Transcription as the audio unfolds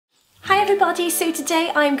Hi everybody, so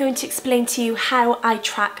today I'm going to explain to you how I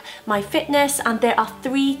track my fitness, and there are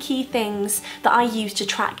 3 key things that I use to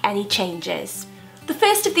track any changes. The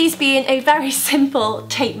first of these being a very simple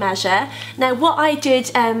tape measure. Now what I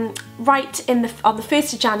did on the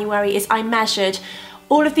 1st of January is I measured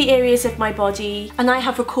all of the areas of my body, and I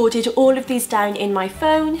have recorded all of these down in my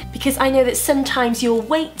phone because I know that sometimes your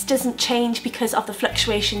weight doesn't change because of the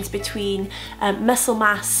fluctuations between muscle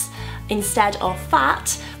mass instead of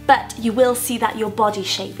fat, but you will see that your body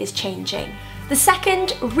shape is changing. The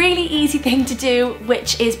second really easy thing to do,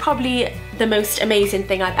 which is probably the most amazing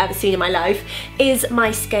thing I've ever seen in my life, is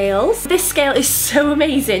my scales. This scale is so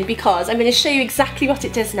amazing because I'm going to show you exactly what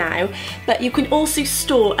it does now, but you can also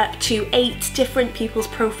store up to 8 different people's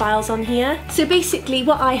profiles on here. So basically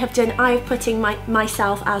what I have done, I've putting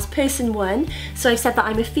myself as person 1. So I've said that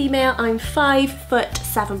I'm a female, I'm 5 foot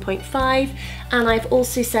 7.5, and I've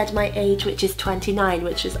also said my age, which is 29,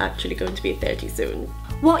 which is actually going to be 30 soon.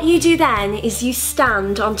 What you do then is you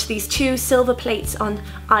stand onto these 2 silver plates on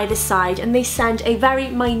either side, and they send a very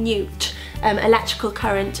minute electrical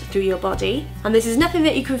current through your body, and this is nothing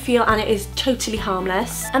that you can feel, and it is totally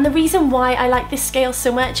harmless. And the reason why I like this scale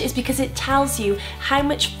so much is because it tells you how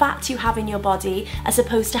much fat you have in your body as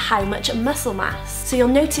opposed to how much muscle mass. So you'll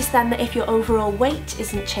notice then that if your overall weight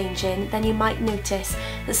isn't changing, then you might notice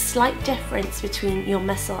the slight difference between your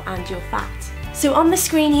muscle and your fat. So on the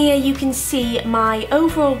screen here you can see my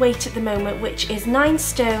overall weight at the moment, which is 9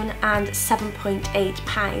 stone and 7.8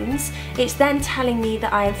 pounds. It's then telling me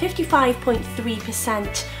that I am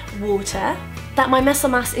 55.3% water, that my muscle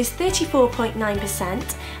mass is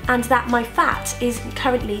 34.9%, and that my fat is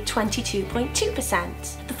currently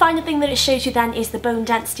 22.2%. The final thing that it shows you then is the bone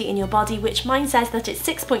density in your body, which mine says that it's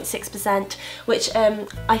 6.6%, which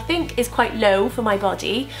I think is quite low for my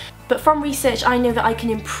body, but from research I know that I can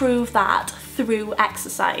improve that through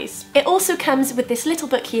exercise. It also comes with this little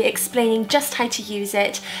book here explaining just how to use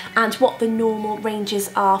it and what the normal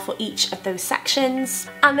ranges are for each of those sections.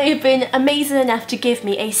 And they have been amazing enough to give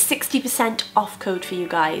me a 60% off code for you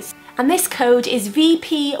guys. And this code is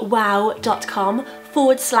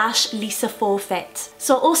vpwow.com/Lisa4fit.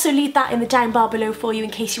 So I'll also leave that in the down bar below for you in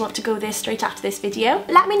case you want to go there straight after this video.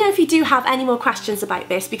 Let me know if you do have any more questions about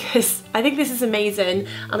this, because I think this is amazing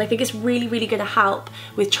and I think it's really going to help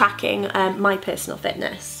with tracking my personal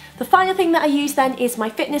fitness. The final thing that I use then is my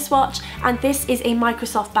fitness watch, and this is a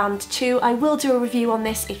Microsoft Band 2. I will do a review on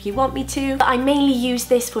this if you want me to, but I mainly use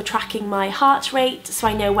this for tracking my heart rate, so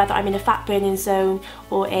I know whether I'm in a fat burning zone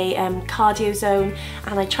or a cardio zone,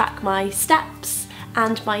 and I track my steps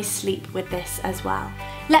and my sleep with this as well.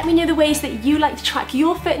 Let me know the ways that you like to track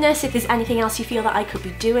your fitness, if there's anything else you feel that I could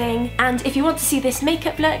be doing. And if you want to see this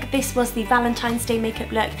makeup look, this was the Valentine's Day makeup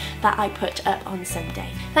look that I put up on Sunday.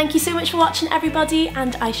 Thank you so much for watching everybody,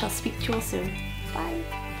 and I shall speak to you all soon. Bye.